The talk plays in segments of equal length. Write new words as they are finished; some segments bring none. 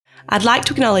I'd like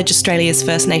to acknowledge Australia's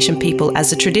First Nation people as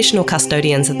the traditional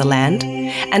custodians of the land,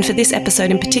 and for this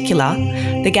episode in particular,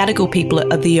 the Gadigal people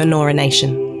of the Eora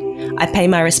Nation. I pay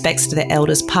my respects to their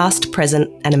elders past, present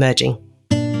and emerging.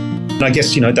 And I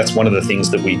guess, that's one of the things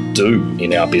that we do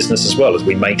in our business as well, is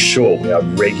we make sure we are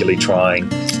regularly trying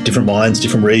different wines,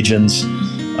 different regions.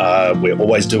 We're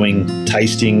always doing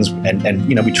tastings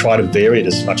and we try to vary it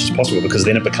as much as possible because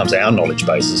then it becomes our knowledge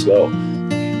base as well.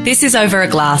 This is Over a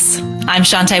Glass. I'm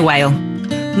Shante Whale.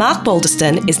 Mark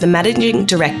Baulderstone is the Managing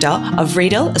Director of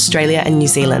Riedel Australia and New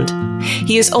Zealand.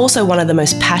 He is also one of the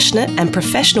most passionate and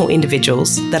professional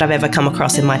individuals that I've ever come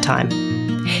across in my time.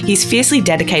 He's fiercely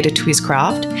dedicated to his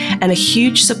craft and a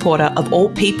huge supporter of all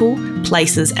people,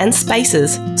 places and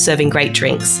spaces serving great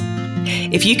drinks.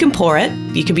 If you can pour it,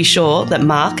 you can be sure that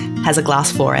Mark has a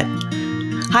glass for it.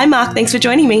 Hi Mark, thanks for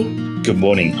joining me. Good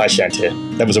morning. Hi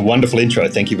Shante. That was a wonderful intro.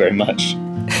 Thank you very much.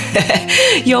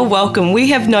 You're welcome. We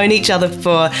have known each other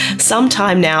for some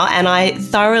time now, and I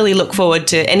thoroughly look forward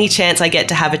to any chance I get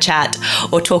to have a chat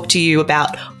or talk to you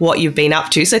about what you've been up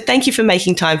to. So thank you for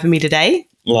making time for me today.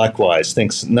 Likewise.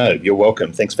 Thanks. No, you're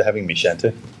welcome. Thanks for having me,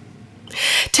 Shante.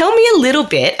 Tell me a little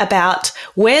bit about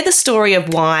where the story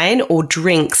of wine or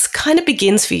drinks kind of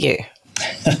begins for you.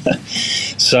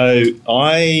 So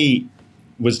I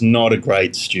was not a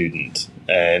great student,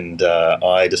 and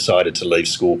I decided to leave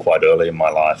school quite early in my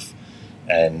life.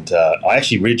 And I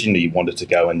actually originally wanted to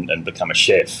go and become a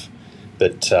chef,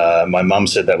 but my mum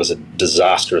said that was a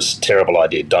disastrous, terrible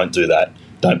idea. Don't do that.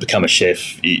 Don't become a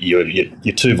chef.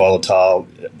 You're too volatile.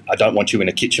 I don't want you in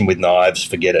a kitchen with knives.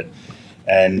 Forget it.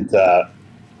 And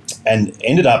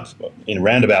ended up in a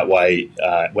roundabout way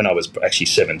when I was actually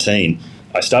 17.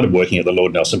 I started working at the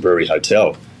Lord Nelson Brewery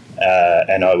Hotel,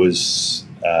 and I was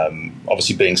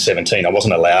obviously being 17. I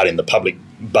wasn't allowed in the public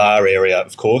bar area,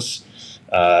 of course,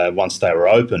 once they were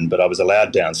open, but I was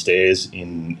allowed downstairs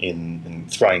in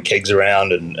throwing kegs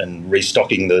around and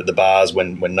restocking the bars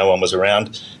when no one was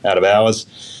around out of hours.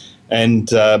 And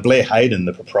Blair Hayden,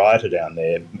 the proprietor down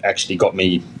there, actually got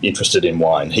me interested in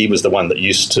wine. He was the one that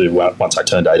used to, once I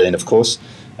turned 18, of course,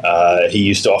 he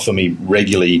used to offer me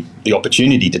regularly the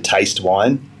opportunity to taste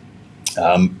wine.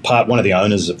 One of the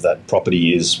owners of that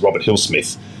property is Robert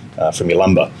Hillsmith from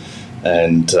Yalumba.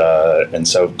 And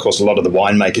so, of course, a lot of the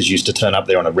winemakers used to turn up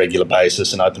there on a regular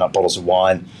basis and open up bottles of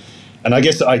wine. And I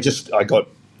guess I got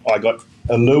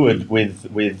allured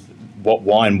with what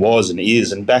wine was and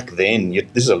is. And back then,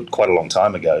 this is quite a long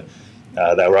time ago,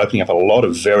 they were opening up a lot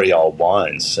of very old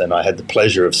wines. And I had the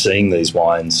pleasure of seeing these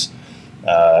wines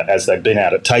as they'd been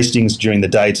out at tastings during the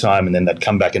daytime, and then they'd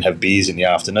come back and have beers in the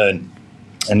afternoon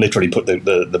and literally put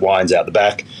the wines out the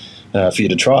back for you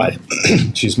to try.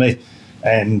 Excuse me.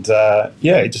 And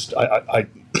I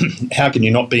how can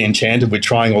you not be enchanted with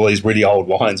trying all these really old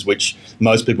wines, which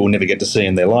most people never get to see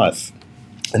in their life?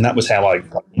 And that was how I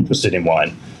got interested in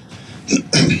wine.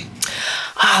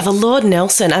 The Lord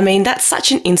Nelson. I mean, that's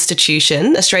such an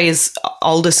institution, Australia's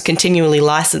oldest continually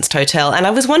licensed hotel. And I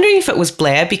was wondering if it was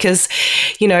Blair because,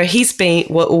 he's been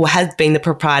or has been the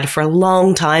proprietor for a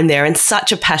long time there and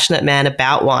such a passionate man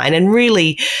about wine and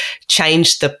really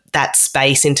changed that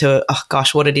space into,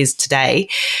 what it is today.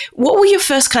 What were your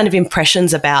first kind of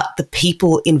impressions about the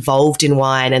people involved in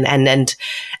wine and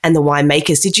the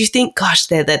winemakers? Did you think,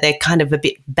 they're kind of a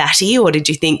bit batty, or did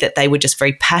you think that they were just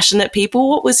very passionate people?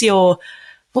 What was your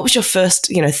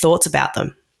first, thoughts about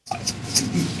them?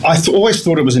 I always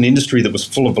thought it was an industry that was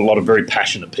full of a lot of very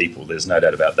passionate people. There's no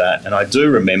doubt about that. And I do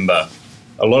remember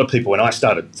a lot of people when I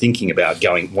started thinking about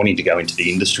wanting to go into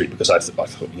the industry, because I thought,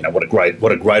 what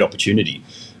a great opportunity,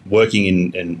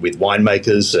 working with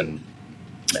winemakers and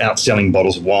outselling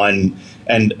bottles of wine.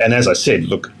 And as I said,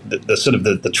 look, the sort of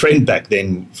the trend back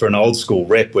then for an old school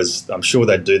rep was, I'm sure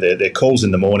they'd do their calls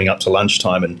in the morning up to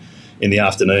lunchtime, and in the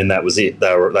afternoon that was it.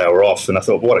 They were off. And I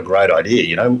thought, what a great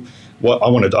idea, What I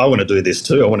want to do this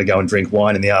too. I want to go and drink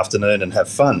wine in the afternoon and have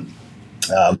fun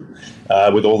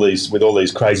with all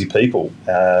these crazy people.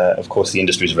 Of course, the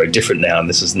industry is very different now, and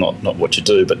this is not what you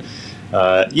do. But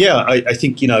I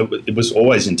think it was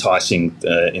always enticing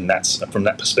from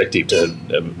that perspective to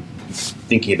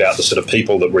thinking about the sort of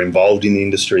people that were involved in the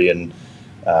industry. And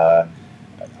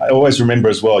I always remember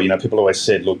as well, people always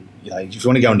said, look, if you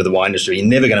want to go into the wine industry, you're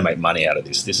never going to make money out of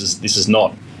this. This is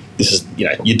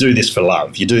you do this for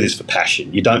love. You do this for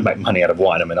passion. You don't make money out of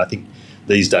wine. I mean, I think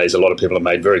these days a lot of people have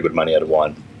made very good money out of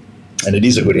wine, and it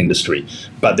is a good industry.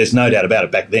 But there's no doubt about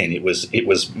it. Back then, it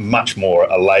was much more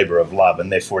a labour of love,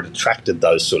 and therefore it attracted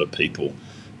those sort of people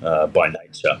by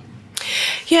nature.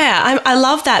 Yeah, I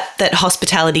love that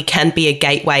hospitality can be a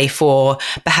gateway for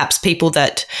perhaps people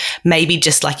that maybe,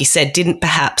 just like you said, didn't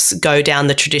perhaps go down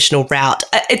the traditional route.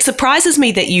 It surprises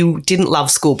me that you didn't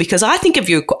love school, because I think of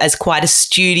you as quite a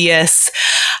studious,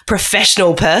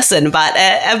 professional person, but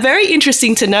very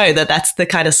interesting to know that that's the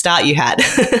kind of start you had.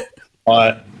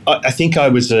 I think I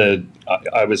was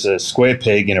a square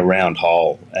peg in a round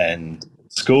hole, and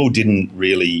school didn't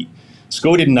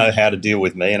know how to deal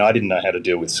with me, and I didn't know how to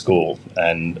deal with school,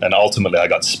 and ultimately I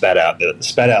got spat out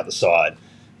the side,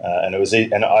 and it was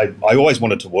and I always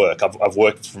wanted to work. I've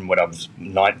worked from when I was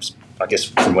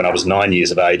from when I was 9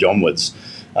 years of age onwards.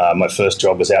 My first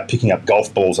job was out picking up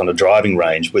golf balls on a driving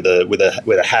range with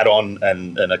a hat on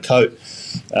and a coat.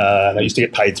 And I used to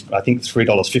get paid, I think,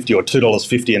 $3.50 or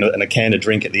 $2.50 and a can of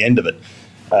drink at the end of it.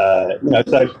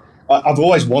 So I've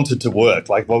always wanted to work.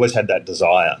 Like, I've always had that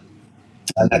desire,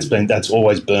 and that's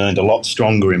always burned a lot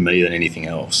stronger in me than anything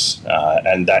else.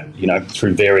 And that,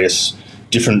 through various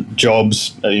different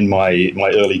jobs in my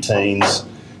early teens.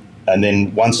 And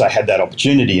then once I had that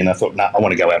opportunity, and I thought, I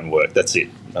want to go out and work. That's it.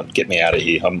 Get me out of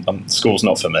here. School's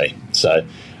not for me. So,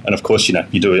 and of course,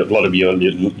 you do a lot of your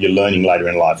learning later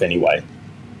in life anyway.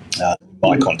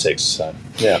 My context. So,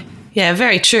 yeah. Yeah,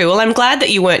 very true. Well, I'm glad that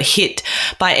you weren't hit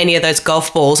by any of those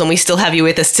golf balls, and we still have you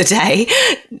with us today.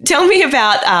 Tell me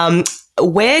about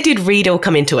where did Riedel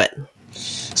come into it?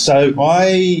 So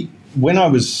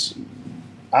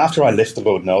after I left the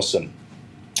Lord Nelson,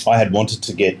 I had wanted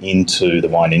to get into the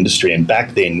wine industry, and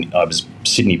back then I was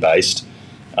Sydney-based.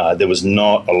 There was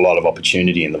not a lot of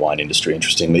opportunity in the wine industry,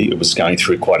 interestingly. It was going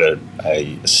through quite a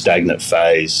stagnant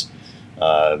phase.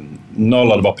 Not a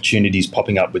lot of opportunities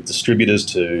popping up with distributors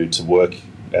to work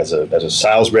as a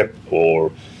sales rep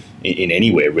or in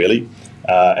anywhere, really.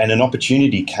 And an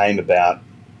opportunity came about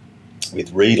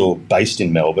with Riedel, based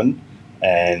in Melbourne,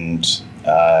 and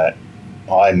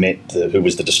I met who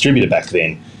was the distributor back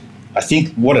then. I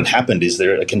think what had happened is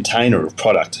a container of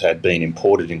product had been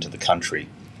imported into the country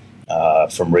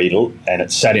from Riedel, and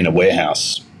it sat in a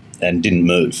warehouse and didn't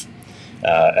move.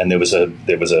 And there was a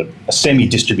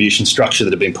semi-distribution structure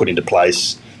that had been put into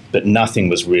place, but nothing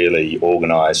was really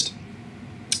organised.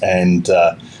 And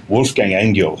Wolfgang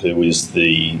Engel, who is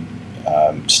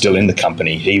still in the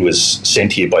company, he was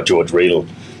sent here by George Riedel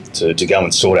to go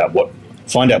and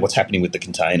find out what's happening with the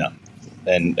container,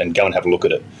 and go and have a look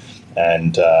at it,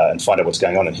 and find out what's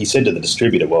going on. And he said to the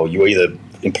distributor, "Well, you either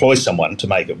employ someone to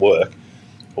make it work,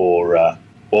 or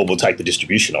we'll take the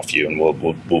distribution off you, and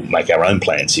we'll make our own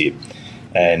plans here."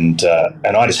 And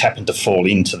I just happened to fall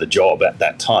into the job at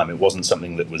that time. It wasn't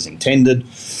something that was intended,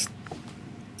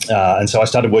 and so I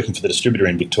started working for the distributor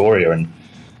in Victoria,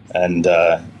 and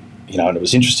it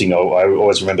was interesting. I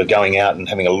always remember going out and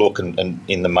having a look and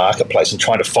in the marketplace and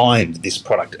trying to find this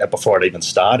product before it even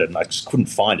started, and I just couldn't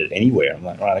find it anywhere. I'm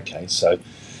like, right, okay. So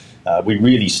we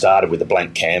really started with a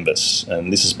blank canvas,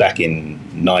 and this is back in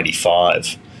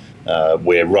 '95,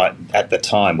 where right at the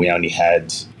time we only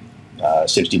had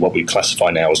essentially what we classify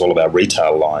now as all of our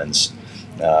retail lines,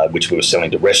 which we were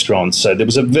selling to restaurants. So there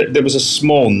was a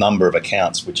small number of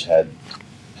accounts which had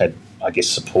I guess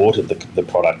supported the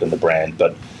product and the brand,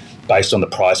 but based on the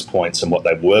price points and what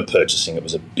they were purchasing, it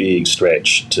was a big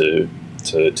stretch to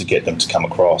get them to come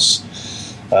across.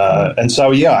 And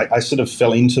so, yeah, I sort of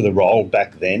fell into the role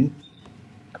back then.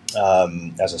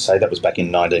 As I say, that was back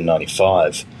in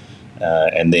 1995,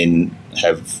 and then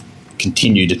have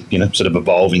continued, sort of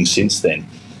evolving since then.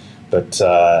 But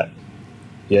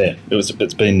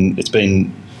it's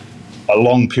been a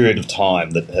long period of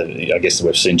time that I guess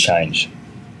we've seen change.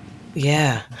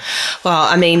 Yeah. Well,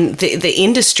 I mean, the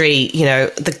industry,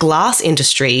 the glass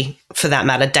industry, for that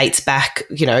matter, dates back,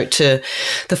 to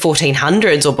the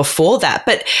 1400s or before that.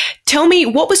 But tell me,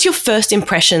 what was your first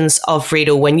impressions of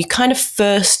Riedel when you kind of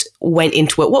first went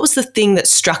into it? What was the thing that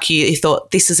struck you? You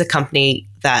thought, this is a company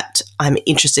that I'm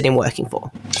interested in working for?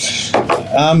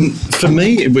 For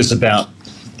me, it was about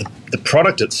the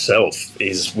product itself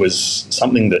was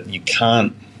something that you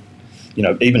can't,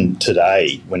 even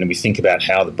today, when we think about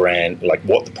how the brand, like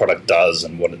what the product does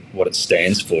and what it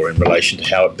stands for in relation to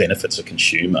how it benefits a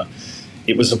consumer,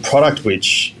 it was a product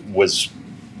which was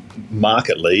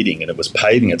market leading, and it was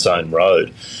paving its own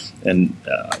road. And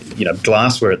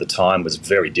glassware at the time was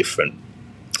very different.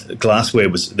 Glassware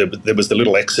there was the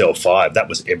little XL5 that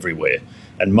was everywhere,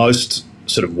 and most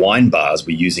sort of wine bars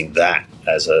were using that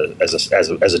as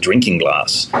a drinking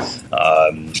glass,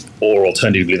 or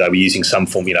alternatively they were using some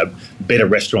form. Better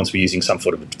restaurants were using some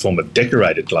form of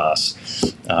decorated glass.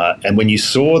 And when you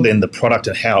saw then the product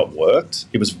and how it worked,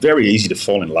 it was very easy to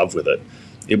fall in love with it.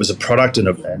 It was a product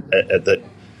that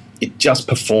it just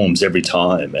performs every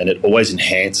time, and it always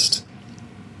enhanced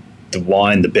the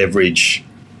wine, the beverage,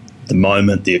 the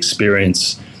moment, the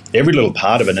experience, every little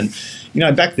part of it.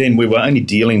 And, back then we were only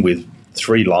dealing with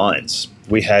 3 lines.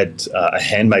 We had a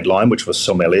handmade line, which was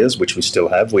sommeliers, which we still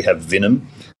have. We have Vinum,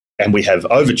 and we have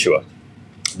Overture.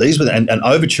 These were, and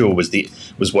Overture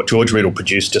was what George Riedel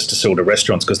produced just to sell to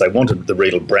restaurants because they wanted the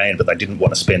Riedel brand, but they didn't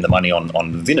want to spend the money on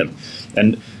Vinum.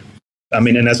 And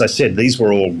and as I said, these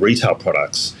were all retail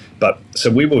products. But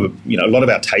so we were, a lot of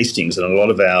our tastings and a lot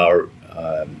of our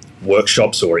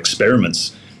workshops or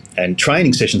experiments and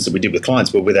training sessions that we did with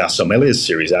clients were with our sommeliers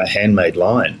series, our handmade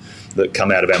line that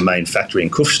come out of our main factory in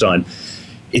Kufstein.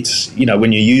 It's,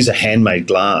 when you use a handmade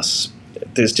glass,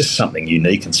 there's just something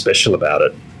unique and special about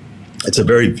it. It's a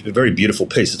very, very beautiful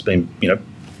piece. It's been,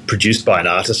 produced by an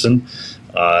artisan.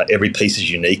 Every piece is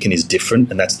unique and is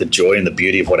different, and that's the joy and the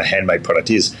beauty of what a handmade product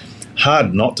is.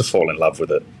 Hard not to fall in love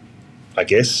with it, I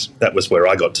guess. That was where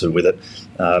I got to with it.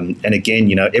 And again,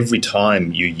 every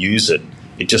time you use it,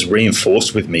 it just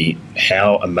reinforced with me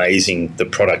how amazing the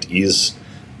product is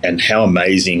and how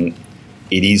amazing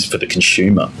it is for the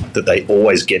consumer that they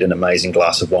always get an amazing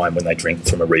glass of wine when they drink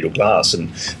from a Riedel glass. And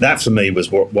that for me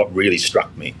was what really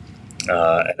struck me.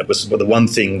 And it was the one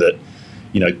thing that,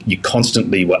 you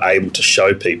constantly were able to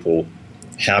show people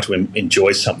how to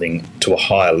enjoy something to a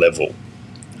higher level.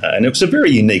 And it was a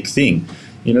very unique thing.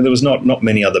 There was not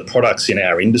many other products in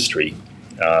our industry,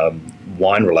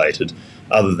 wine-related,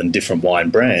 other than different wine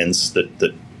brands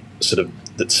that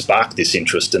sparked this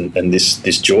interest and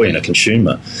this joy in a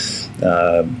consumer.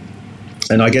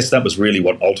 And I guess that was really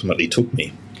what ultimately took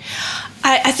me.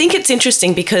 I think it's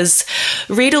interesting because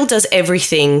Riedel does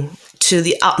everything to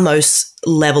the utmost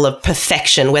level of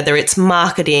perfection, whether it's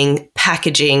marketing,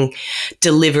 packaging,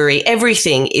 delivery,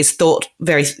 everything is thought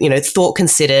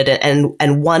considered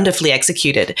and wonderfully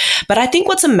executed. But I think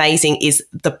what's amazing is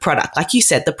the product. Like you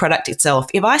said, the product itself.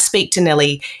 If I speak to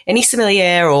Nelly, any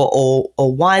sommelier or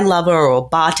wine lover or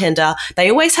bartender, they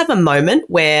always have a moment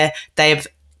where they've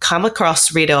come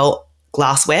across Riedel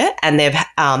glassware and they've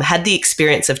had the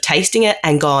experience of tasting it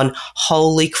and gone,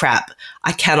 holy crap,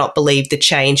 I cannot believe the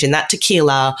change in that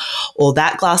tequila or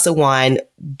that glass of wine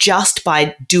just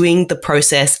by doing the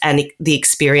process and the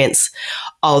experience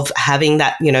of having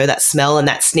that, that smell and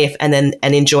that sniff and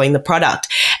enjoying the product.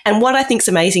 And what I think is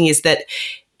amazing is that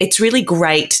it's really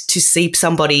great to see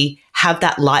somebody have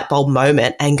that light bulb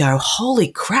moment and go, holy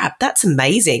crap, that's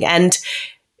amazing. And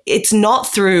it's not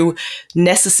through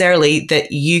necessarily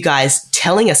that you guys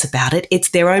telling us about it.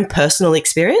 It's their own personal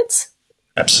experience.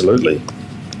 Absolutely.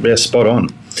 Yeah, spot on.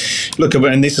 Look,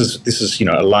 and this is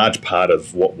a large part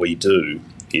of what we do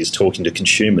is talking to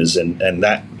consumers, and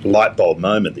that light bulb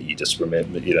moment that you just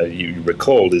remember, you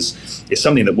recalled is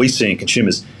something that we see in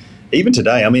consumers even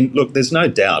today. Look, there's no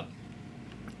doubt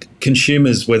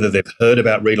consumers, whether they've heard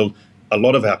about Riedel, a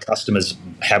lot of our customers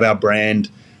have our brand,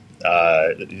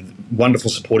 wonderful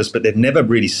supporters, but they've never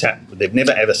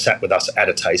ever sat with us at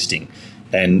a tasting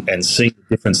and seen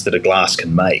the difference that a glass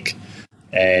can make.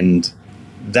 And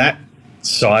that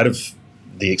side of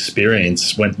the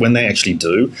experience, when they actually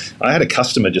do, I had a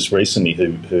customer just recently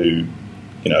who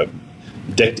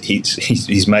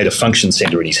he's made a function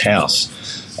centre in his house.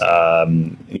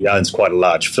 He owns quite a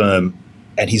large firm,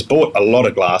 and he's bought a lot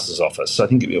of glasses off us. So I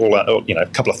think a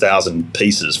couple of thousand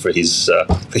pieces for his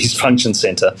function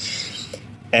centre.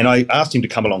 And I asked him to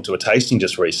come along to a tasting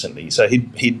just recently. So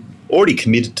he'd already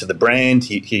committed to the brand.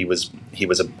 He was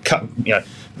a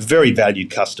very valued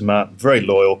customer, very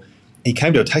loyal. He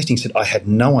came to a tasting and said, I had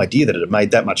no idea that it had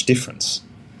made that much difference.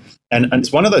 And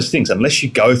it's one of those things, unless you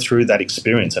go through that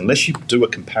experience, unless you do a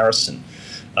comparison,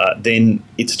 then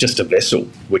it's just a vessel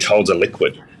which holds a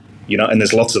liquid, and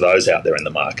there's lots of those out there in the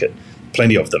market,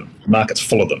 plenty of them. The market's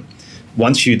full of them.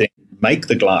 Once you then make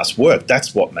the glass work,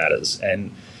 that's what matters. And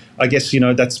I guess,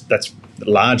 that's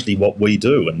largely what we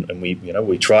do, and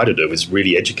we try to do is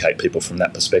really educate people from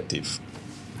that perspective.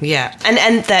 Yeah.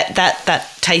 And that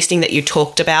tasting that you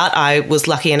talked about, I was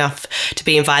lucky enough to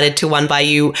be invited to one by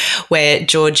you where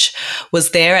George was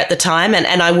there at the time. And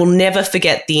I will never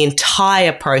forget the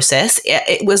entire process.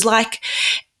 It was like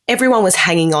everyone was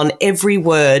hanging on every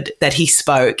word that he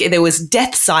spoke. There was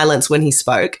death silence when he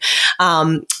spoke.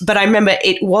 But I remember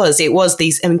it was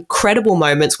these incredible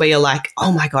moments where you're like,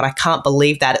 oh my God, I can't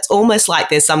believe that. It's almost like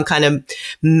there's some kind of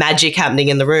magic happening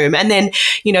in the room. And then,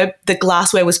 the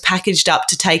glassware was packaged up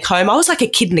to take home. I was like a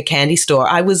kid in a candy store.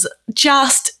 I was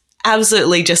just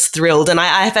absolutely just thrilled. And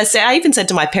I even said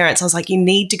to my parents, I was like, you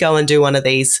need to go and do one of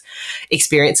these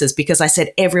experiences, because I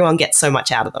said everyone gets so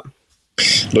much out of them.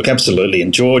 Look, absolutely.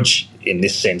 And George, in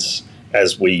this sense,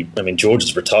 George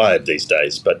is retired these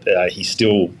days, but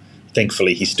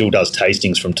thankfully, he still does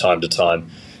tastings from time to time.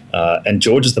 And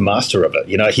George is the master of it.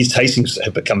 His tastings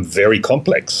have become very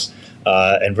complex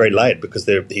and very late because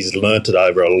he's learnt it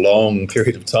over a long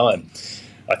period of time.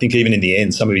 I think even in the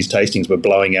end, some of his tastings were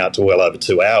blowing out to well over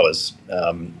 2 hours.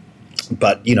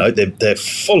 But they're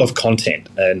full of content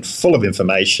and full of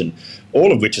information,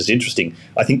 all of which is interesting.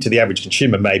 I think to the average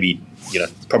consumer, maybe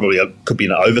probably could be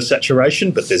an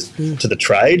oversaturation, but there's to the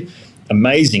trade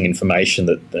amazing information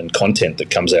and content that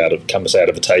comes out of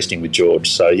a tasting with George.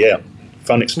 So yeah,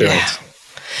 fun experience.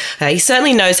 Yeah. He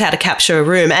certainly knows how to capture a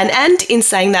room. And in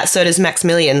saying that, so does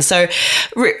Maximilian. So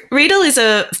Riedel is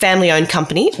a family-owned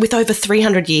company with over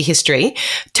 300-year history.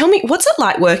 Tell me, what's it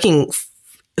like working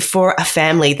for a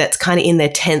family that's kind of in their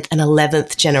 10th and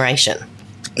 11th generation?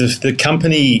 The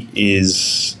company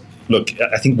is, look,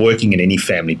 I think working in any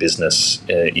family business,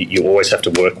 you always have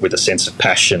to work with a sense of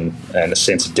passion and a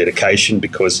sense of dedication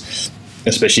because,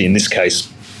 especially in this case,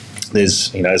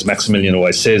 there's, as Maximilian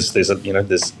always says, there's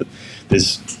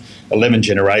 11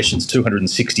 generations,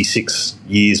 266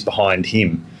 years behind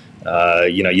him.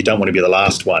 You don't want to be the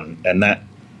last one, and that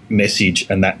message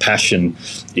and that passion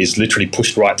is literally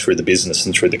pushed right through the business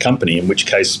and through the company, in which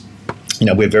case,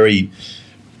 we're very,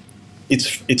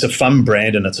 it's a fun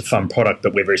brand and it's a fun product,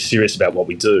 but we're very serious about what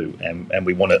we do, and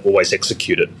we want to always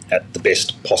execute it at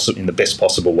in the best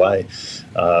possible way.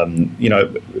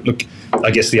 Look,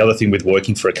 I guess the other thing with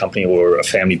working for a company or a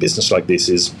family business like this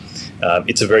is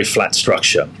it's a very flat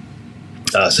structure.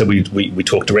 So we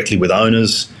talk directly with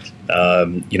owners.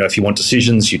 If you want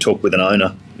decisions, you talk with an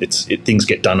owner. Things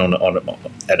get done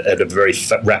at a very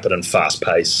rapid and fast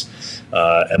pace,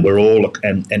 and we're all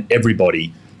and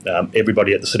everybody at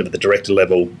the sort of the director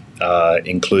level,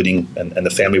 including and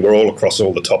the family, we're all across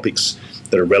all the topics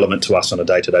that are relevant to us on a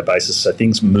day-to-day basis. So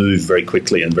things move very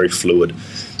quickly and very fluid,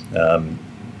 and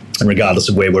regardless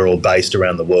of where we're all based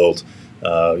around the world,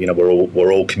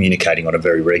 we're all communicating on a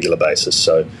very regular basis.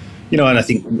 So. And I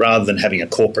think rather than having a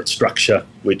corporate structure,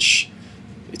 which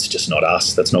it's just not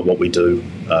us, that's not what we do.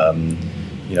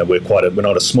 We're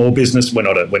not a small business, we're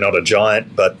not a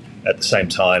giant, but at the same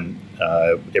time,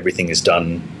 everything is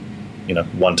done,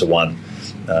 one-to-one.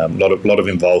 A lot of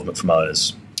involvement from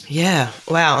owners. Yeah.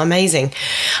 Wow. Amazing.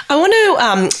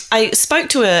 I spoke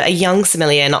to a young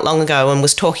sommelier not long ago and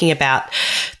was talking about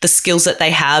the skills that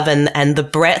they have and the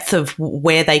breadth of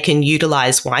where they can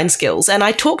utilize wine skills. And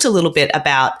I talked a little bit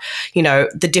about,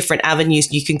 the different avenues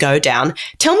you can go down.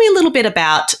 Tell me a little bit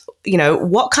about,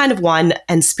 what kind of wine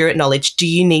and spirit knowledge do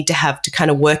you need to have to kind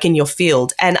of work in your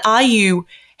field? And are you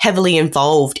heavily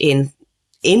involved in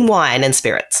wine and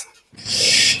spirits?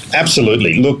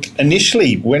 Absolutely. Look,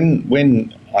 initially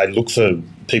when I look for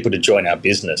people to join our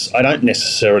business, I don't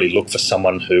necessarily look for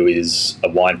someone who is a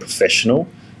wine professional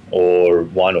or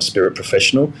wine or spirit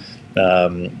professional.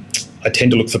 I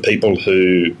tend to look for people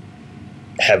who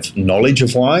have knowledge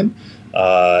of wine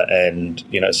and,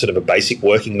 sort of a basic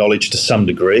working knowledge to some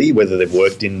degree, whether they've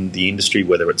worked in the industry,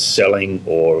 whether it's selling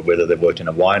or whether they've worked in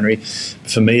a winery.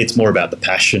 For me, it's more about the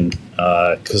passion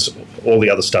because all the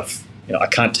other stuff, I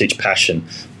can't teach passion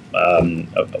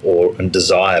and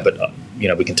desire, but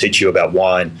we can teach you about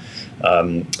wine.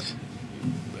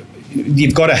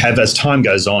 You've got to have, as time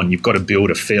goes on, you've got to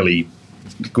build a fairly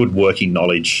good working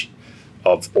knowledge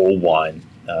of all wine.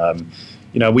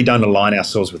 We don't align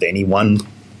ourselves with any one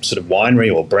sort of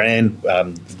winery or brand.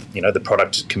 The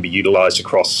product can be utilised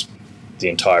across the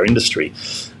entire industry,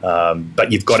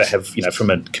 but you've got to have, from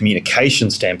a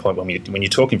communication standpoint, when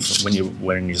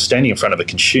you're standing in front of a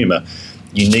consumer,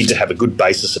 you need to have a good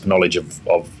basis of knowledge of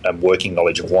working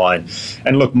knowledge of wine.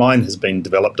 And look, mine has been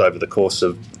developed over the course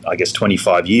of, I guess,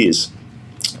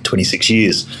 26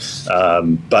 years.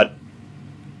 But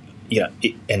going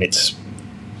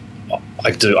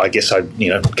to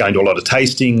a lot of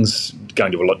tastings,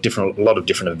 going to a lot of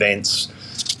different events,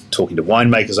 talking to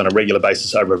winemakers on a regular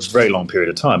basis over a very long period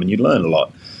of time, and you learn a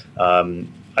lot.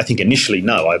 I think initially,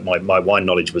 my wine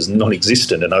knowledge was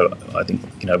non-existent, and I think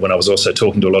when I was also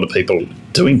talking to a lot of people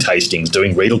doing tastings,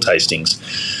 doing Riedel tastings,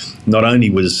 not only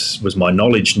was my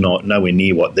knowledge nowhere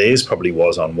near what theirs probably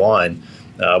was on wine,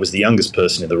 I was the youngest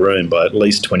person in the room by at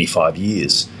least 25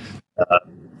 years. I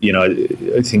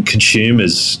think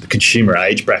the consumer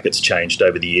age bracket's changed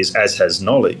over the years, as has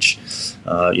knowledge.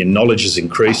 Knowledge has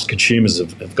increased. Consumers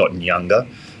have gotten younger.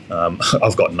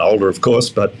 I've gotten older, of course,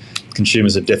 but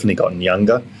consumers have definitely gotten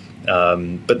younger.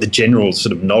 But the general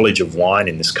sort of knowledge of wine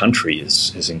in this country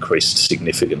has increased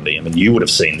significantly. I mean, you would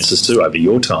have seen this as too over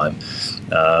your time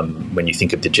when you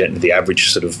think of the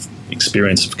average sort of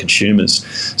experience of consumers.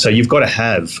 So you've got to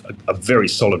have a very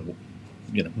solid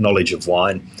knowledge of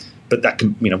wine, but that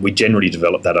can, we generally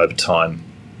develop that over time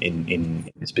in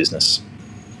this business.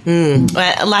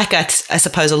 Like I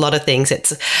suppose a lot of things,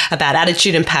 it's about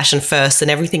attitude and passion first,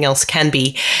 and everything else can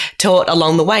be taught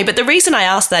along the way. But the reason I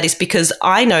ask that is because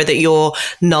I know that your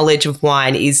knowledge of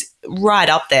wine is right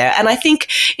up there. And I think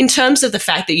in terms of the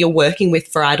fact that you're working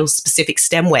with varietal specific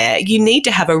stemware, you need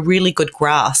to have a really good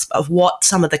grasp of what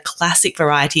some of the classic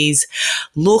varieties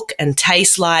look and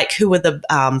taste like, who are the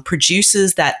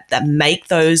producers that make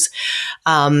those,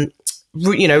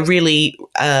 really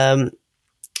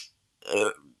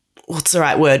what's the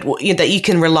right word, that you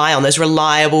can rely on, those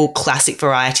reliable classic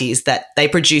varieties that they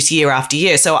produce year after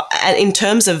year. So in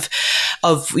terms of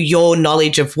your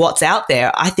knowledge of what's out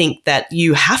there, I think that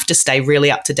you have to stay really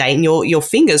up to date and your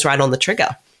finger's right on the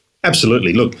trigger.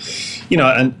 Absolutely. Look,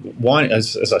 and wine,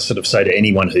 as I sort of say to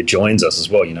anyone who joins us as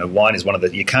well, wine is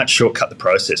you can't shortcut the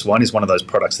process. Wine is one of those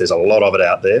products, there's a lot of it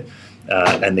out there.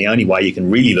 And the only way you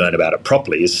can really learn about it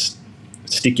properly is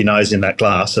stick your nose in that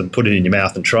glass and put it in your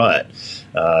mouth and try it.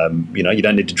 You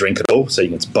don't need to drink it all, so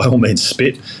you can by all means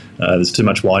spit. There's too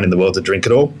much wine in the world to drink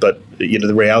it all, but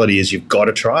the reality is you've got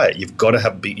to try it. You've got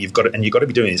to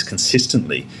be doing this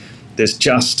consistently. There's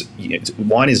just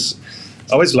wine is.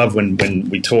 I always love when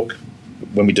we talk,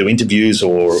 when we do interviews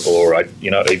or I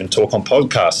even talk on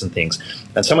podcasts and things,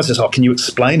 and someone says, "Oh, can you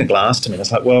explain a glass to me?" And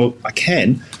it's like, well, I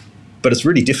can, but it's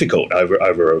really difficult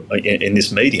in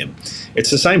this medium. It's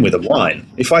the same with a wine.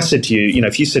 If I said to you,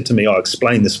 if you said to me, "Oh,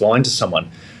 explain this wine to someone,"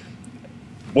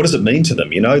 what does it mean to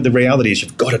them? The reality is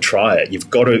you've got to try it. You've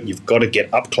got to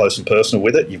get up close and personal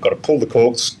with it. You've got to pull the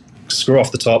corks, screw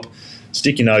off the top,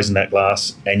 stick your nose in that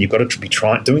glass, and you've got to be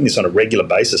doing this on a regular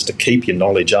basis to keep your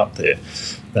knowledge up there.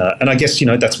 And I guess,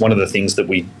 that's one of the things that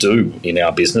we do in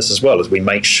our business as well, is we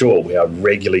make sure we are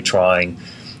regularly trying,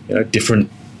 different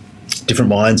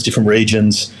wines, different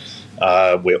regions.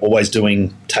 We're always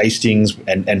doing tastings,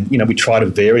 and we try to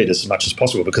vary it as much as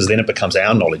possible, because then it becomes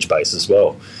our knowledge base as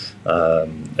well.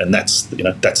 And that's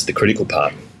the critical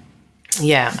part.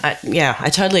 Yeah, I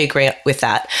totally agree with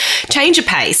that. Change of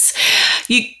pace.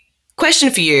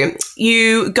 Question for you.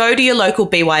 You go to your local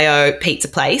BYO pizza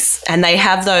place and they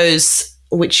have those,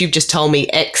 which you've just told me,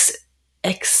 XLR?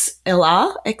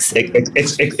 XL5.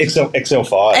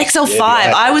 XL5.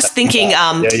 Yeah, I was thinking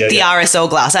the RSL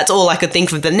glass. That's all I could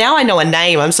think of. But now I know a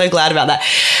name. I'm so glad about that.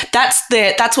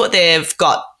 That's what they've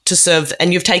got to serve,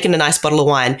 and you've taken a nice bottle of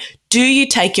wine. Do you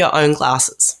take your own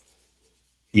glasses?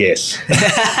 Yes.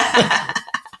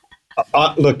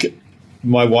 Look,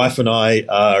 my wife and I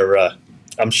are...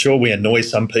 I'm sure we annoy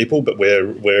some people, but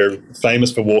we're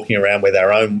famous for walking around with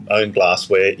our own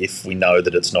glassware if we know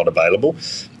that it's not available.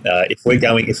 If we're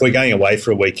going away for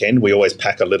a weekend, we always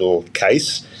pack a little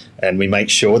case and we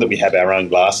make sure that we have our own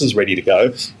glasses ready to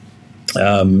go.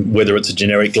 Whether it's a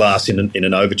generic glass in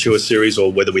an Overture series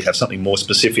or whether we have something more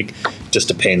specific, just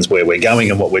depends where we're going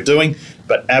and what we're doing.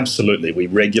 But absolutely, we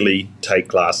regularly take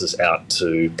glasses out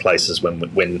to places when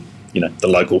the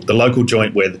local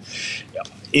joint where.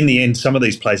 In the end, some of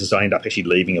these places I end up actually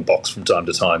leaving a box from time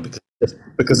to time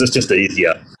because it's just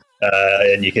easier,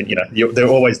 and you can they're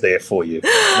always there for you.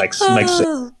 Makes sense.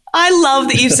 I love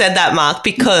that you've said that, Mark,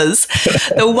 because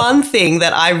the one thing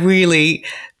that I really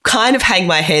kind of hang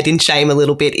my head in shame a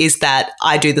little bit is that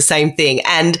I do the same thing,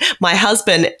 and my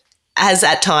husband has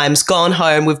at times gone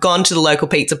home. We've gone to the local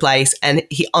pizza place, and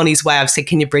on his way I've said,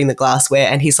 "Can you bring the glassware?"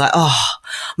 And he's like, "Oh,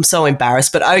 I'm so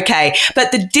embarrassed, but okay."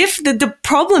 But the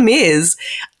problem is,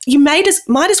 you might as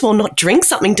well not drink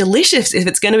something delicious if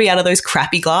it's going to be out of those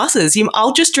crappy glasses.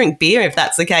 I'll just drink beer if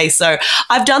that's the case. So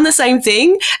I've done the same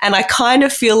thing, and I kind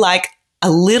of feel like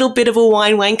a little bit of a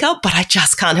wine wanker, but I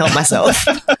just can't help myself.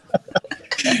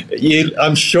 Yeah,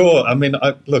 I'm sure. I mean,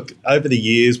 look, over the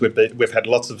years we've had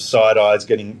lots of side eyes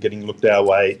getting looked our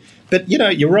way, but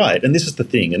you're right, and this is the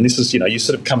thing, and this is you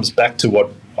sort of comes back to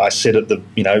what I said at the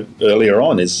earlier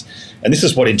on is, and this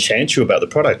is what enchants you about the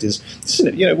product is,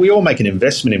 we all make an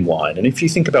investment in wine, and if you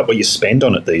think about what you spend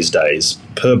on it these days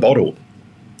per bottle,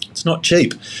 it's not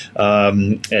cheap,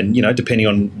 and depending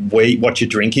on what you're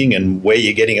drinking and where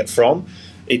you're getting it from,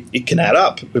 it can add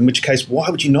up. In which case, why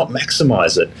would you not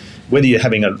maximise it? Whether you're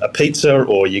having a pizza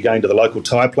or you're going to the local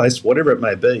Thai place, whatever it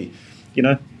may be,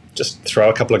 just throw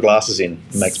a couple of glasses in.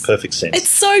 It makes perfect sense. It's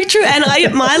so true. And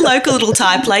my local little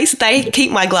Thai place, they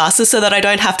keep my glasses so that I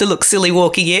don't have to look silly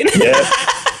walking in. Yeah,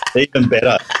 even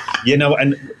better.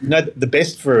 The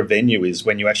best for a venue is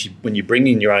when you bring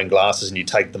in your own glasses and you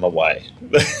take them away.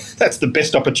 That's the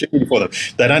best opportunity for them.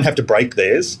 They don't have to break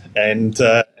theirs, and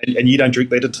you don't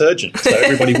drink their detergent, so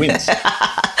everybody wins.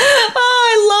 Oh,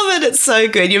 I love it. It's so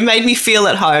good. You made me feel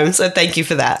at home, so thank you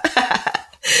for that.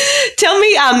 Tell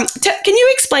me, can you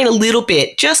explain a little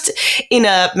bit, just in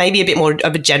maybe a bit more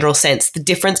of a general sense, the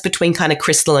difference between kind of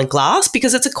crystal and glass?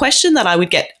 Because it's a question that I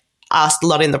would get asked a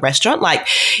lot in the restaurant. Like,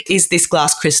 is this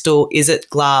glass crystal? Is it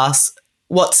glass?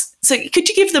 So could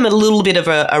you give them a little bit of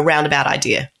a roundabout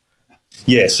idea?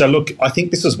 Yeah, so look, I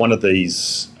think this is one of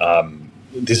these,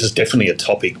 this is definitely a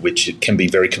topic which can be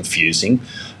very confusing.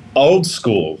 Old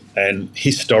school and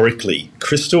historically,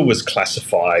 crystal was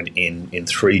classified in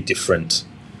three different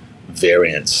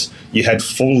variants. You had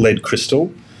full lead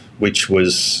crystal, which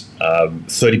was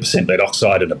 30% lead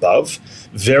oxide and above.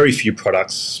 Very few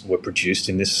products were produced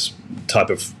in this type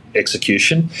of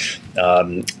execution.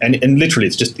 And literally,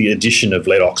 it's just the addition of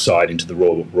lead oxide into the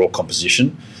raw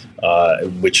composition,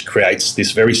 which creates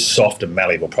this very soft and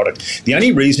malleable product. The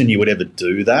only reason you would ever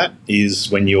do that is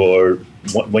when you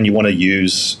want to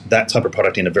use that type of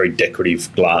product in a very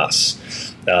decorative glass.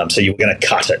 So you're going to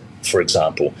cut it, for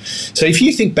example. So if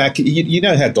you think back, you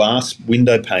know how glass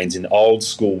window panes in old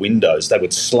school windows, they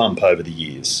would slump over the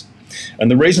years. And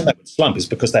the reason they would slump is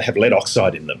because they have lead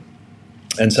oxide in them.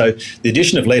 And so the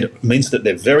addition of lead means that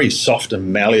they're very soft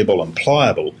and malleable and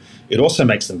pliable. It also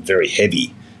makes them very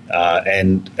heavy.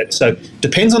 And so it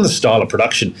depends on the style of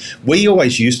production. We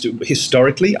always used to,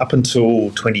 historically, up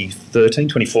until 2013,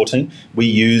 2014, we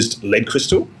used lead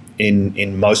crystal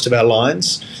in most of our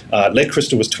lines. Lead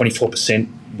crystal was 24%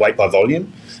 weight by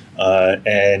volume,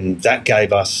 and that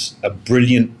gave us a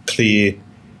brilliant, clear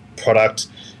product.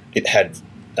 It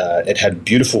had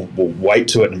beautiful weight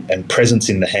to it and presence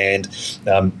in the hand,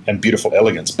 and beautiful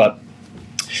elegance. But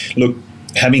look,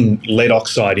 having lead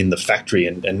oxide in the factory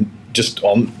and just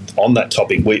on that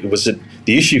topic,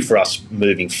 the issue for us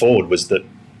moving forward was that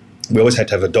we always had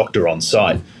to have a doctor on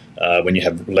site when you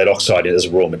have lead oxide as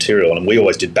a raw material, and we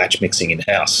always did batch mixing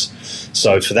in-house.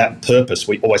 So for that purpose,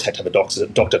 we always had to have a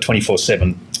doctor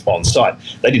 24/7 on site.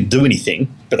 They didn't do anything,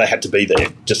 but they had to be there.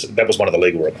 Just that was one of the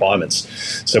legal requirements.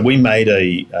 So we made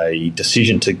a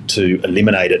decision to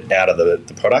eliminate it out of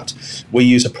the product. We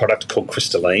use a product called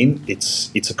crystalline.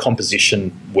 It's a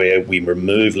composition where we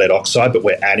remove lead oxide, but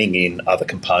we're adding in other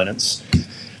components,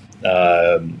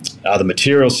 other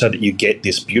materials, so that you get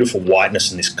this beautiful whiteness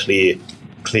and this clear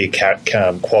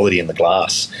quality in the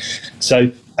glass.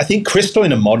 So I think crystal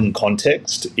in a modern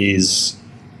context is,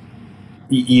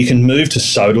 you can move to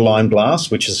soda lime glass,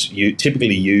 which is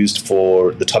typically used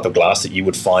for the type of glass that you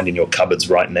would find in your cupboards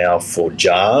right now for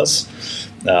jars.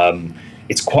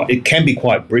 It can be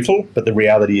quite brittle, but the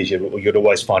reality is you'd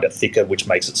always find it thicker, which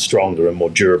makes it stronger and more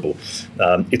durable.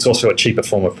 It's also a cheaper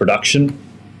form of production.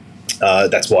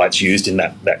 That's why it's used in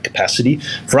that capacity.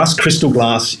 For us, crystal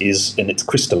glass and it's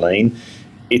crystalline.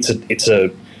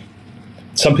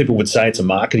 Some people would say it's a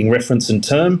marketing reference and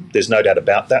term. There's no doubt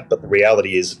about that, but the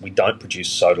reality is we don't produce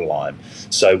soda lime.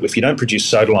 So if you don't produce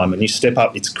soda lime and you step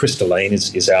up, it's crystalline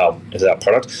is our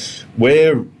product.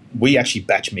 We actually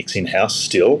batch mix in-house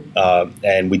still,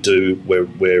 and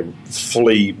we're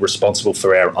fully responsible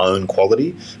for our own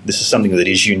quality. This is something that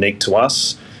is unique to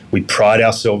us. We pride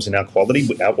ourselves in our quality.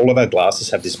 All of our glasses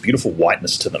have this beautiful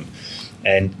whiteness to them,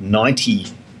 and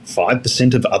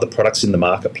 95% of other products in the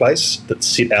marketplace that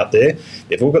sit out there,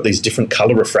 they've all got these different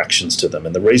colour refractions to them,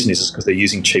 and the reason is because they're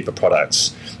using cheaper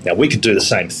products. Now, we could do the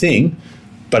same thing,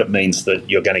 but it means that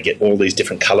you're going to get all these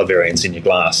different colour variants in your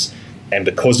glass, and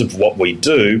because of what we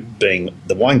do, being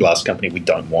the wine glass company, we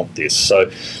don't want this.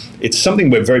 So it's something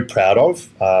we're very proud of,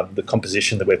 the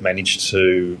composition that we've managed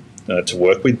to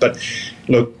work with. But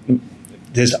look,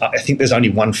 I think there's only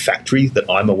one factory that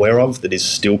I'm aware of that is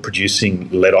still producing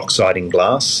lead oxide in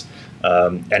glass,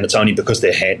 and it's only because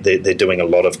they're doing a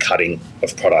lot of cutting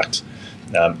of product.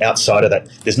 Outside of that,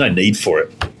 there's no need for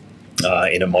it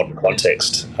in a modern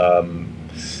context.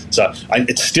 So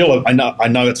it's still, I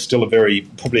know it's still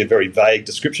probably a very vague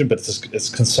description, but it's as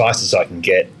concise as I can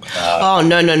get.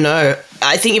 No.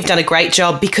 I think you've done a great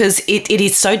job, because it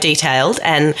is so detailed,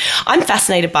 and I'm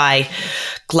fascinated by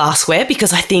glassware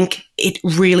because I think it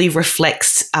really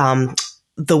reflects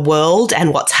the world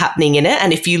and what's happening in it.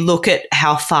 And if you look at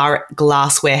how far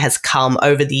glassware has come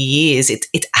over the years,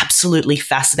 it's absolutely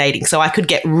fascinating. So I could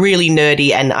get really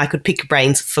nerdy and I could pick your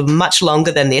brains for much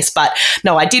longer than this. But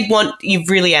no, you've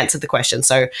really answered the question.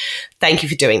 So thank you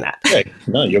for doing that. Yeah,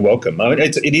 no, you're welcome. I mean,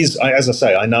 it is, as I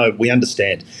say, I know, we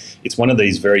understand. It's one of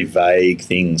these very vague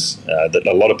things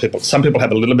that some people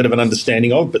have a little bit of an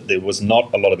understanding of, but there was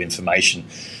not a lot of information.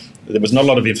 There was not a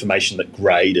lot of information that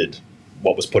graded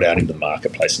what was put out into the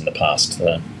marketplace in the past.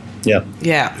 Yeah.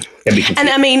 And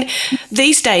I mean,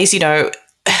 these days,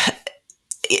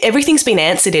 everything's been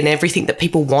answered in everything that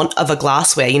people want of a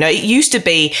glassware. It used to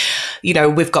be,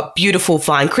 we've got beautiful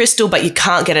fine crystal, but you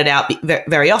can't get it out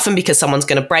very often because someone's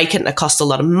going to break it and it costs a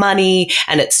lot of money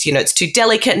and it's too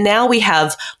delicate. Now we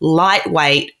have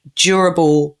lightweight,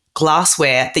 durable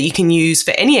glassware that you can use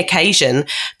for any occasion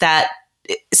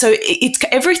so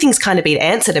everything's kind of been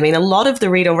answered. I mean, a lot of the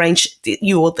Riedel range,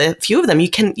 the few of them, you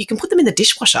can put them in the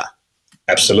dishwasher.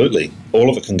 Absolutely. All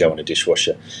of it can go in a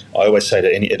dishwasher. I always say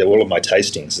to all of my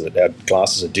tastings that our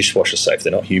glasses are dishwasher safe.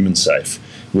 They're not human safe.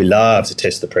 We love to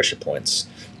test the pressure points.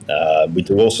 We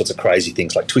do all sorts of crazy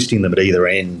things like twisting them at either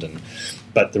end.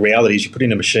 But the reality is you put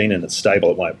in a machine and it's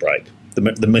stable, it won't break.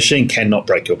 The machine cannot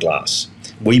break your glass.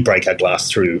 We break our glass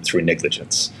through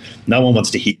negligence. No one wants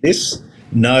to hear this.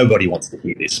 Nobody wants to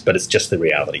hear this, but it's just the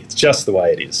reality. It's just the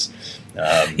way it is.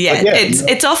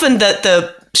 It's often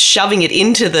the shoving it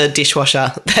into the dishwasher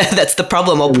that's the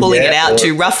problem, or pulling it out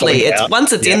too roughly.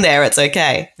 Once it's in there, it's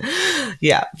okay.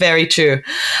 Yeah, very true.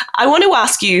 I want to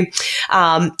ask you,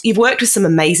 you've worked with some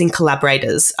amazing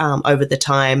collaborators over the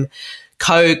time.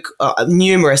 Coke,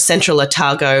 numerous, Central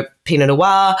Otago, Pinot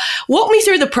Noir. Walk me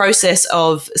through the process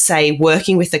of, say,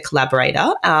 working with a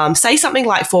collaborator. Say something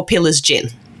like Four Pillars Gin.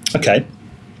 Okay.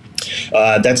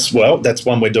 That's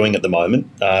one we're doing at the moment.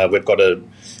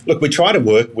 We try to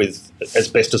work with, as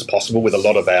best as possible, with a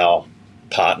lot of our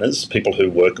partners, people who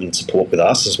work and support with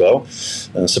us as well,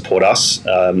 support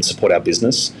our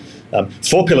business.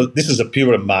 Four Pillars, this is a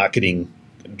pure marketing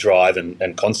drive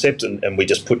and concept, and we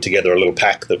just put together a little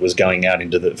pack that was going out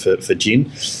into for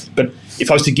gin. But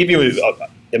if I was to give you,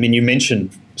 you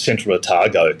mentioned Central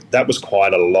Otago, that was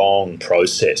quite a long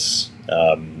process.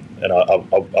 And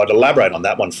I'd elaborate on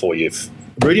that one for you.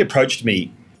 Rudy approached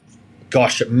me,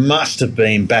 gosh, it must have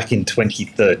been back in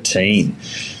 2013,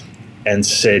 and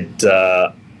said,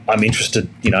 I'm interested,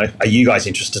 are you guys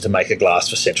interested to make a glass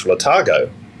for Central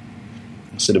Otago?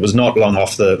 I said it was not long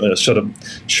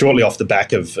shortly off the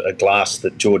back of a glass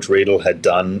that George Riedel had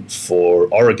done for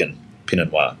Oregon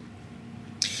Pinot Noir.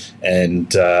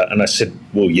 And I said,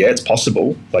 well, yeah, it's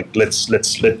possible. Like,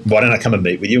 why don't I come and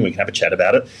meet with you and we can have a chat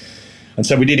about it? And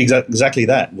so we did exactly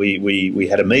that. We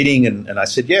had a meeting, and I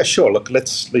said, yeah, sure. Look, why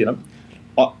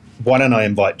don't I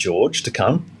invite George to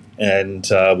come, and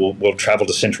we'll travel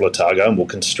to Central Otago and we'll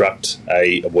construct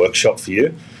a workshop for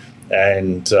you,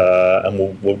 and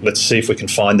we'll let's see if we can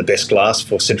find the best glass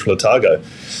for Central Otago.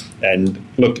 And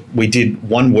look, we did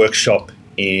one workshop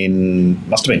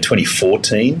must have been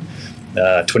 2013,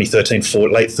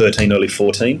 late 13, early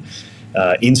 14.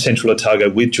 In Central Otago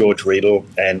with George Riedel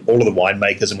and all of the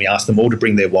winemakers, and we asked them all to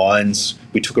bring their wines.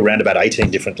 We took around about 18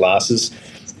 different glasses,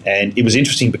 and it was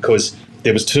interesting because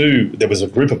there was a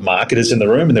group of marketers in the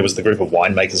room and there was the group of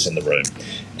winemakers in the room,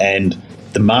 and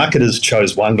the marketers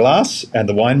chose one glass and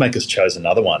the winemakers chose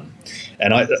another one.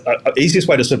 And easiest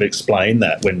way to sort of explain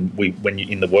that when you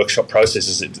in the workshop process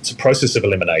is it's a process of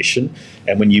elimination,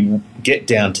 and when you get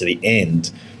down to the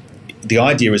end, the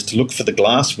idea is to look for the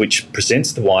glass which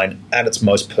presents the wine at its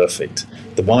most perfect,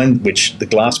 the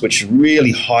glass which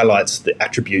really highlights the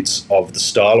attributes of the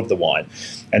style of the wine.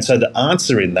 And so the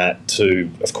answer in that to,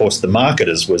 of course, the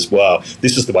marketers was, well,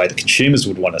 this is the way the consumers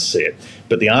would want to see it.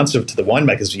 But the answer to the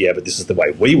winemakers was, yeah, but this is the way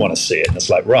we want to see it. And it's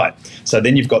like, right. So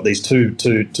then you've got these two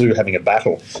having a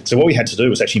battle. So what we had to do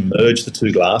was actually merge the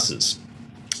two glasses.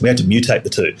 We had to mutate the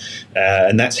two.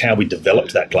 And that's how we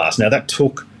developed that glass. Now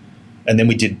and then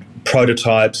we did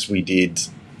prototypes. We did,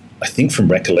 I think from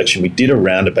recollection, we did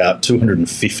around about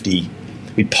 250,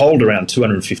 we polled around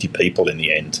 250 people in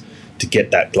the end to get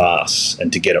that glass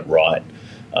and to get it right.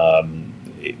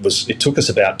 It took us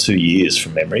about 2 years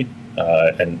from memory,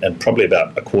 and probably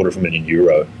about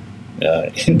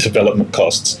 €250,000 in development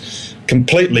costs.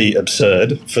 Completely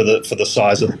absurd for the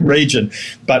size of the region,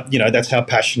 but that's how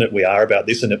passionate we are about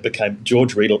this. And it became,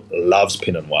 George Riedel loves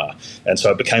Pinot Noir, and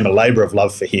so it became a labour of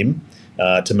love for him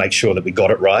to make sure that we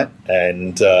got it right.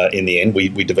 And in the end,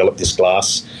 we developed this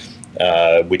glass,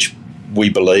 which we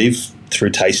believe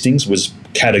through tastings was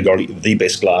categorically the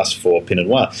best glass for Pinot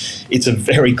Noir. It's a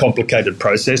very complicated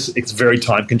process. It's very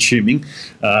time consuming,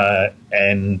 but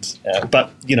it's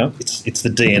the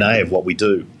DNA of what we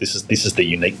do. This is the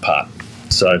unique part.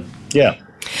 So yeah.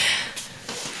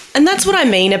 And that's what I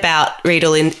mean about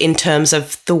Riedel in terms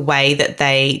of the way that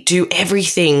they do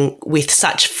everything with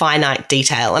such finite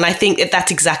detail. And I think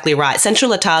that's exactly right.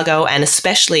 Central Otago, and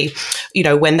especially,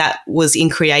 when that was in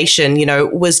creation,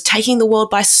 was taking the world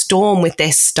by storm with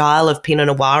their style of Pinot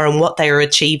Noir and what they were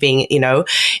achieving,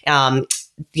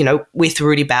 with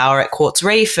Rudy Bauer at Quartz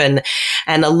Reef and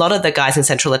a lot of the guys in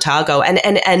Central Otago, and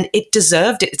it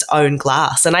deserved its own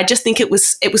glass. And I just think it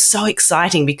was so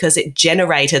exciting because it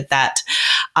generated that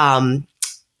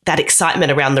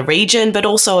excitement around the region, but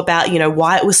also about,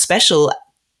 why it was special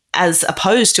as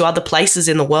opposed to other places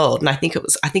in the world. And I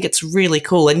think it's really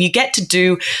cool. And you get to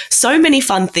do so many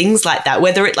fun things like that,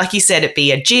 whether it, like you said, it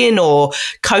be a gin or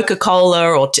Coca-Cola,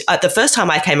 or the first time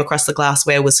I came across the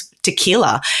glassware was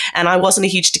tequila, and I wasn't a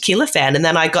huge tequila fan. And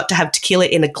then I got to have tequila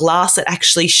in a glass that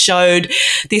actually showed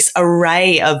this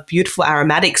array of beautiful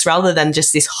aromatics rather than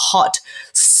just this hot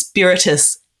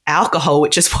spirituous alcohol,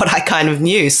 which is what I kind of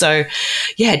knew. So,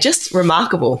 yeah, just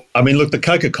remarkable. I mean, look, the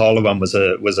Coca-Cola one was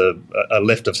a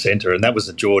left of centre, and that was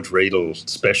a George Riedel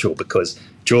special because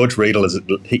George Riedel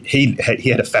he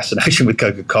had a fascination with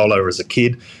Coca-Cola as a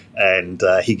kid, and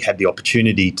he had the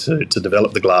opportunity to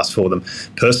develop the glass for them.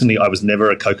 Personally, I was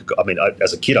never a Coca-Cola. I mean,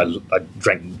 as a kid, I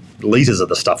drank litres of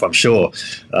the stuff, I'm sure.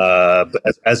 But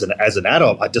as an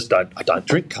adult, I don't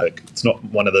drink Coke. It's not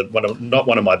one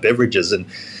of my beverages.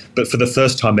 But for the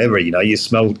first time ever, you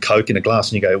smell Coke in a glass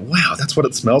and you go, wow, that's what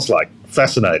it smells like.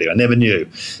 Fascinating. I never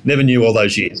knew all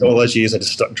those years. All those years I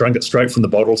just drank it straight from the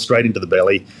bottle, straight into the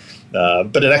belly.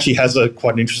 But it actually has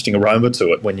quite an interesting aroma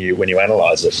to it when you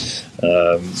analyse it.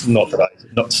 Not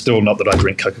that I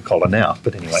drink Coca-Cola now,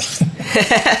 but anyway.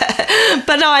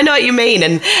 But no, I know what you mean,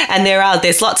 and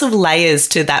there's lots of layers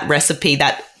to that recipe,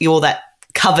 that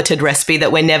coveted recipe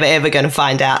that we're never ever going to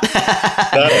find out.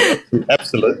 No,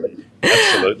 absolutely.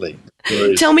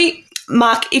 Tell me,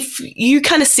 Mark, if you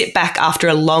kind of sit back after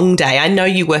a long day, I know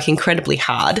you work incredibly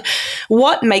hard.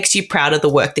 What makes you proud of the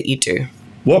work that you do?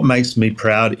 What makes me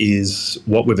proud is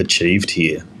what we've achieved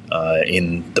here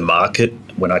in the market.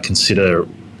 When I consider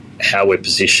how we're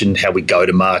positioned, how we go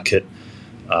to market,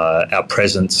 our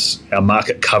presence, our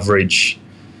market coverage,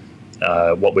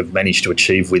 what we've managed to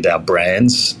achieve with our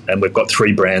brands. And we've got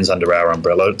 3 brands under our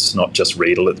umbrella. It's not just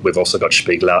Riedel. We've also got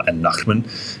Spiegelau and Nachman.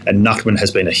 And Nachman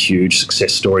has been a huge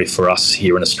success story for us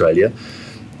here in Australia.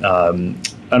 And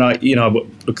I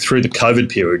look, through the COVID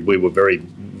period, we were very,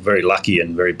 very lucky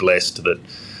and very blessed that,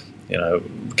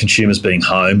 consumers being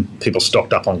home, people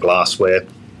stocked up on glassware.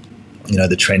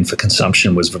 The trend for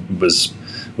consumption was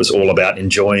all about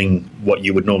enjoying what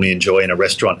you would normally enjoy in a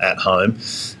restaurant at home.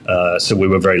 So we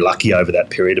were very lucky over that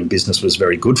period, and business was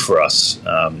very good for us.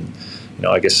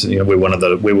 I guess we were one of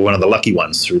the lucky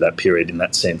ones through that period in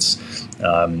that sense.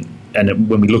 And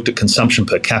when we looked at consumption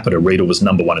per capita, Riedel was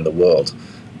number 1 in the world,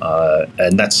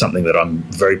 and that's something that I'm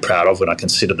very proud of when I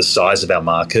consider the size of our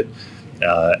market.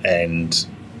 And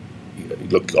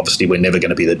look, obviously, we're never going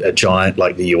to be a giant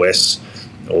like the US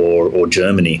or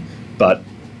Germany, but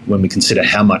when we consider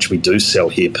how much we do sell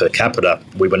here per capita,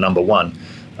 we were number 1.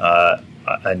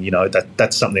 And,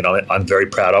 that's something I'm very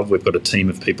proud of. We've got a team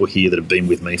of people here that have been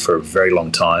with me for a very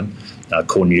long time,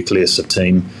 core nucleus of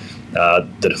team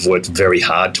that have worked very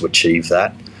hard to achieve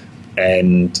that.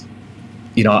 And,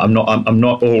 I'm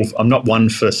not one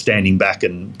for standing back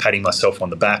and patting myself on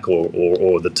the back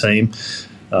or the team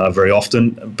very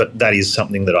often, but that is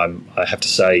something that I have to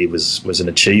say was an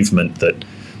achievement that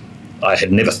I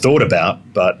had never thought about,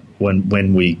 but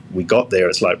when we got there,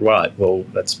 it's like, right, well,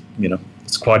 that's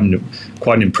it's quite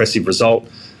an impressive result.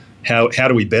 How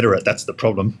do we better it? That's the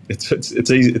problem. It's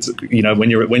easy. It's when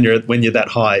you're that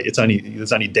high, it's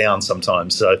only down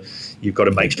sometimes. So you've got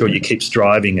to make sure you keep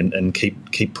striving and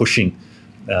keep pushing,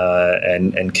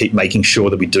 and keep making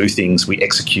sure that we do things, we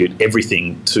execute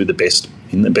everything to the best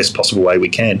in the best possible way we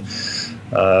can.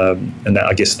 And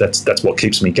I guess that's what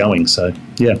keeps me going. So,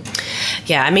 yeah.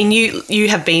 Yeah, I mean, you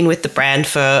have been with the brand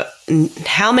for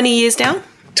how many years now?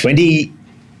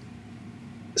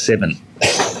 27.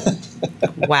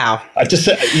 Wow. I just,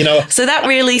 So that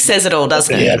really says it all,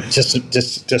 doesn't it? Yeah,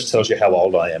 just tells you how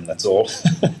old I am, that's all.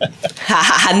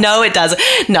 No, it doesn't.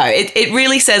 No, it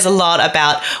really says a lot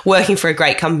about working for a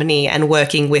great company and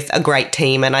working with a great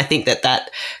team. And I think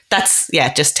that's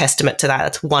just testament to that.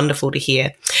 That's wonderful to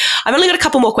hear. I've only got a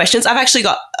couple more questions. I've actually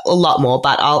got a lot more,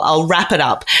 but I'll wrap it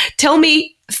up. Tell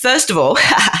me, first of all,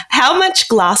 how much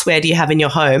glassware do you have in your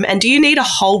home, and do you need a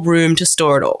whole room to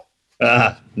store it all?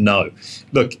 No.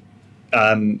 Look,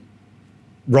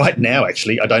 right now,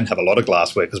 actually, I don't have a lot of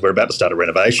glassware because we're about to start a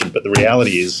renovation. But the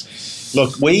reality is,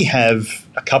 look, we have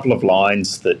a couple of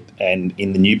lines and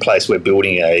in the new place, we're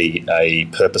building a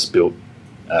purpose-built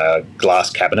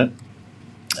glass cabinet.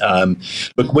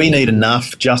 Look, we need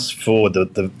enough just for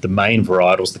the main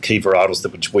varietals, the key varietals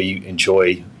which we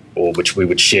enjoy or which we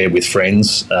would share with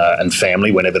friends and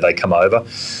family whenever they come over.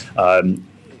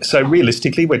 So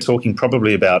realistically, we're talking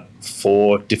probably about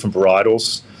 4 different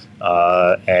varietals.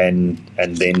 and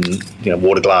then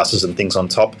water glasses and things on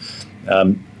top.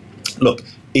 Look,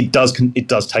 it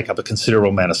does take up a considerable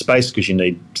amount of space because you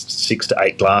need 6 to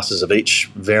 8 glasses of each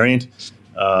variant.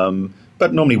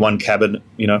 But normally one cabinet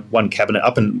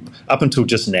up until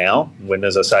just now, when,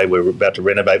 as I say, we were about to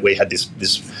renovate, we had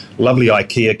this lovely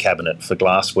IKEA cabinet for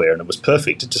glassware, and it was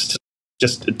perfect. It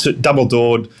just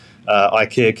double-doored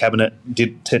IKEA cabinet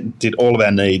did all of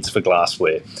our needs for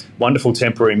glassware. Wonderful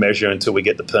temporary measure until we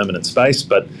get the permanent space,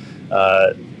 but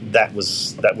that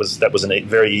was a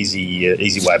very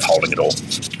easy way of holding it all.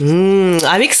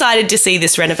 I'm excited to see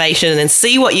this renovation and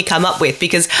see what you come up with,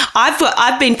 because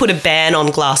I've been put a ban on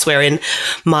glassware in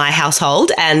my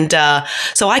household, and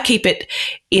so I keep it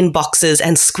in boxes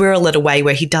and squirrel it away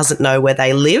where he doesn't know where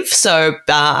they live. So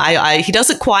he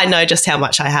doesn't quite know just how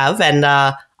much I have, and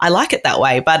I like it that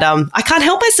way, but I can't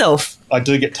help myself. I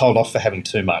do get told off for having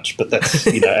too much, but that's,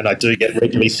 and I do get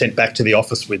regularly sent back to the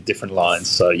office with different lines.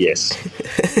 So, yes.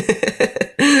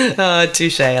 Oh,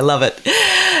 touche. I love it.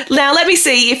 Now, let me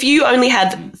see. If you only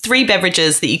had 3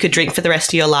 beverages that you could drink for the rest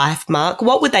of your life, Mark,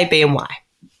 what would they be and why?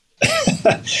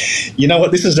 You know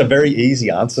what? This is a very easy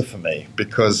answer for me,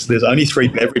 because there's only 3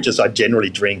 beverages I generally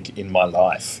drink in my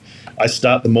life. I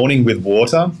start the morning with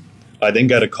water, I then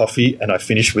go to coffee, and I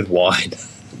finish with wine.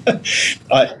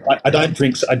 I don't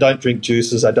drink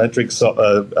juices. I don't drink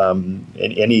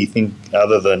anything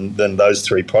other than those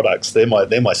 3 products. They're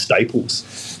my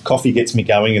staples. Coffee gets me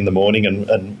going in the morning,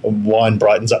 and wine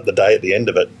brightens up the day at the end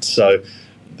of it. So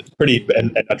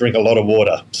and I drink a lot of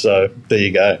water. So there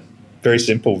you go. Very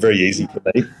simple, very easy for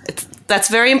me. That's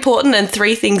very important, and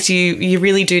 3 things you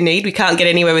really do need. We can't get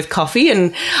anywhere with coffee.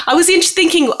 And I was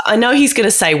thinking, I know he's going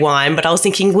to say wine, but I was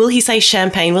thinking, will he say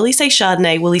champagne? Will he say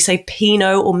Chardonnay? Will he say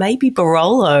Pinot, or maybe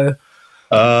Barolo?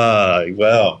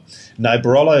 Well, no,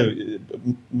 Barolo.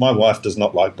 My wife does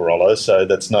not like Barolo, so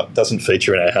doesn't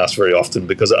feature in our house very often,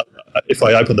 because if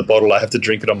I open the bottle, I have to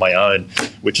drink it on my own,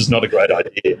 which is not a great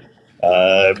idea.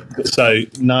 So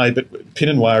no, but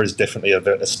Pinot Noir is definitely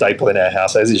a staple in our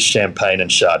house, as is Champagne and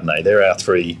Chardonnay. They're our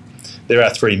three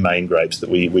main grapes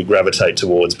that we gravitate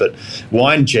towards. But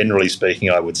wine, generally speaking,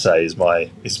 I would say is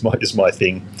my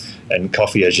thing, and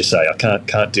coffee, as you say, I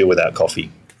can't deal without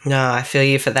coffee. No, I feel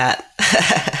you for that.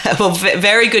 Well,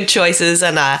 very good choices,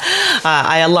 and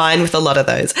I align with a lot of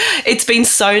those. It's been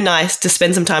so nice to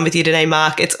spend some time with you today,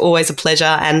 Mark. It's always a pleasure,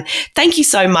 and thank you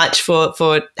so much for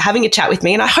having a chat with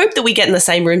me, and I hope that we get in the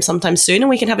same room sometime soon and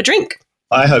we can have a drink.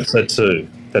 I hope so too.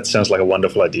 That sounds like a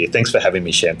wonderful idea. Thanks for having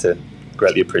me, Shanta.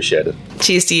 Greatly appreciate it.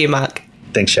 Cheers to you, Mark.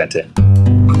 Thanks, Shanta.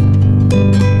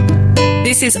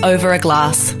 This is Over a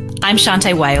Glass. I'm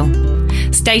Shante Whale.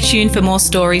 Stay tuned for more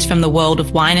stories from the world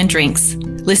of wine and drinks.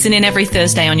 Listen in every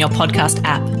Thursday on your podcast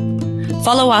app.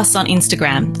 Follow us on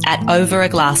Instagram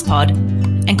 @overaglasspod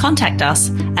and contact us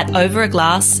at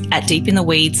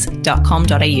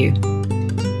overaglass@deepintheweeds.com.au.